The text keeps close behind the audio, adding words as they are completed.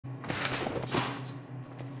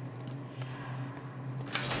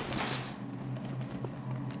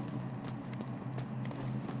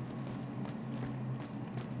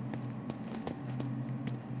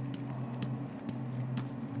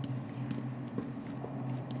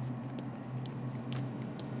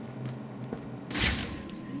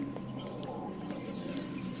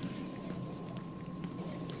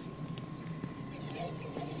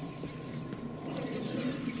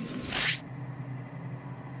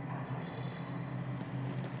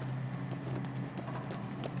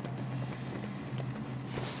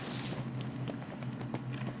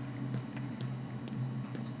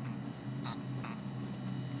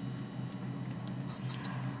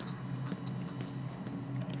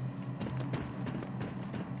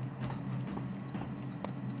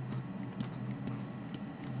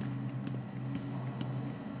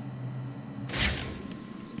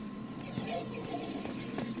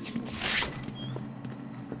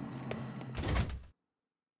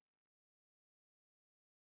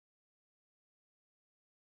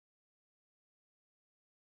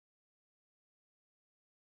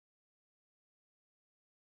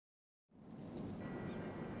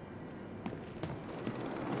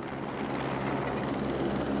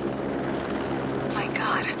My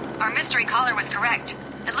God, our mystery caller was correct.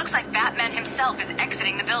 It looks like Batman himself is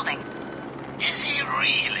exiting the building. Is he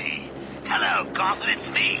really? Hello, Gotham, it's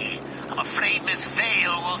me. I'm afraid Miss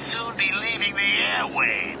Vale will soon be leaving the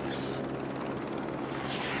airwaves.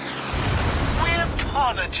 We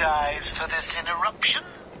apologize for this interruption.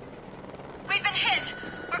 We've been hit.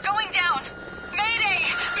 We're going down. Mayday!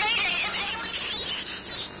 Mayday! Is anyone...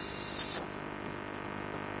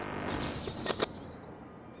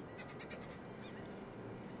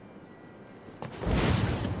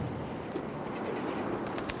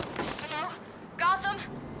 Hello? Gotham?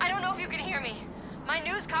 I don't know if you can hear me. My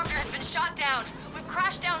news copter has been shot down. We've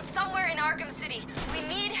crashed down somewhere in Arkham City. We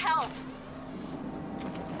need help.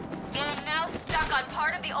 I'm now stuck on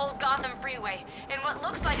part of the old Gotham freeway in what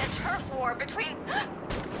looks like a turf war between...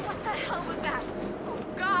 What the hell was that? Oh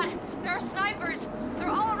God, there are snipers. They're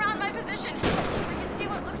all around my position. I can see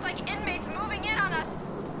what looks like inmates moving in on us.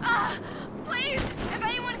 Please, if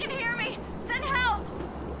anyone can hear me, send help.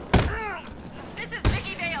 This is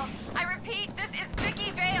Vicky Vale. I repeat, this is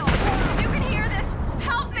Vicky Vale. If you can hear this,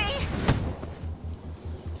 help me.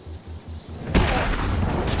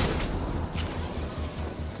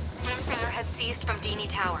 Fire has ceased from Dini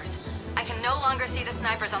Towers. I can no longer see the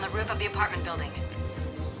snipers on the roof of the apartment building.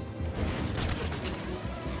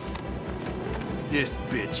 This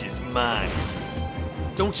bitch is mine.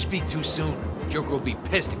 Don't speak too soon. Joker will be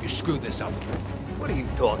pissed if you screw this up. What are you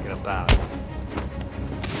talking about?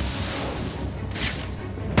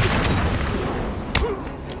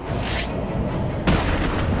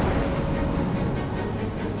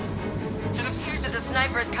 It appears that the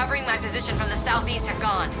snipers covering my position from the southeast have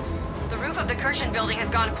gone. The roof of the Kirshen building has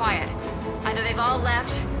gone quiet. Either they've all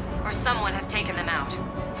left, or someone has taken them out.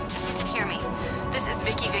 If you can hear me, this is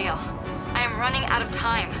Vicky Vale. I am running out of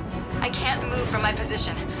time. I can't move from my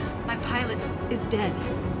position. My pilot is dead.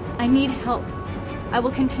 I need help. I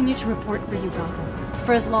will continue to report for you, Gotham,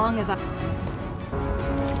 for as long as I...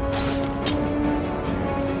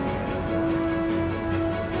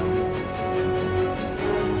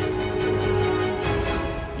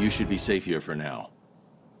 You should be safe here for now.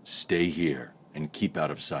 Stay here and keep out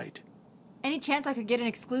of sight. Any chance I could get an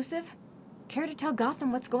exclusive? Care to tell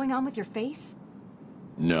Gotham what's going on with your face?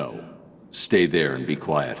 No. Stay there and be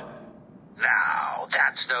quiet. Now,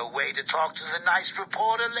 that's no way to talk to the nice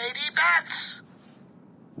reporter, Lady Bats.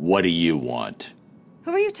 What do you want?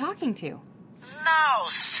 Who are you talking to? Now,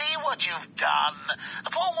 see what you've done. The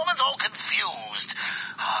poor woman's all confused.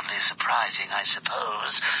 Hardly surprising, I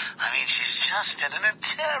suppose. I mean, she's just been in a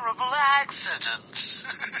terrible accident.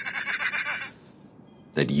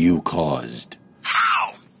 That you caused.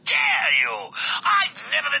 How dare you? I've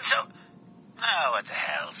never been so... Oh, what the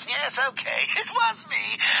hell. Yes, okay, it was me.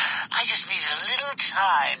 I just needed a little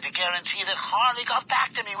time to guarantee that Harley got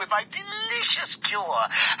back to me with my delicious cure.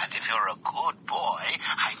 And if you're a good boy,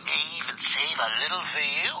 I may even save a little for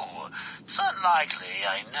you. It's unlikely,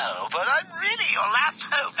 I know, but I'm really your last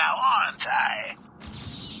hope now, aren't I?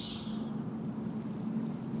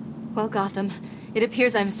 Well, Gotham, it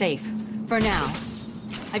appears I'm safe. For now.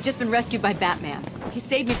 I've just been rescued by Batman. He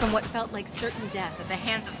saved me from what felt like certain death at the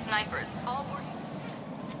hands of snipers, all working...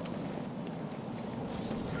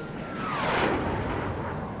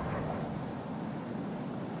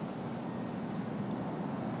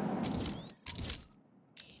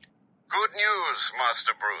 Good news,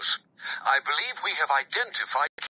 Master Bruce. I believe we have identified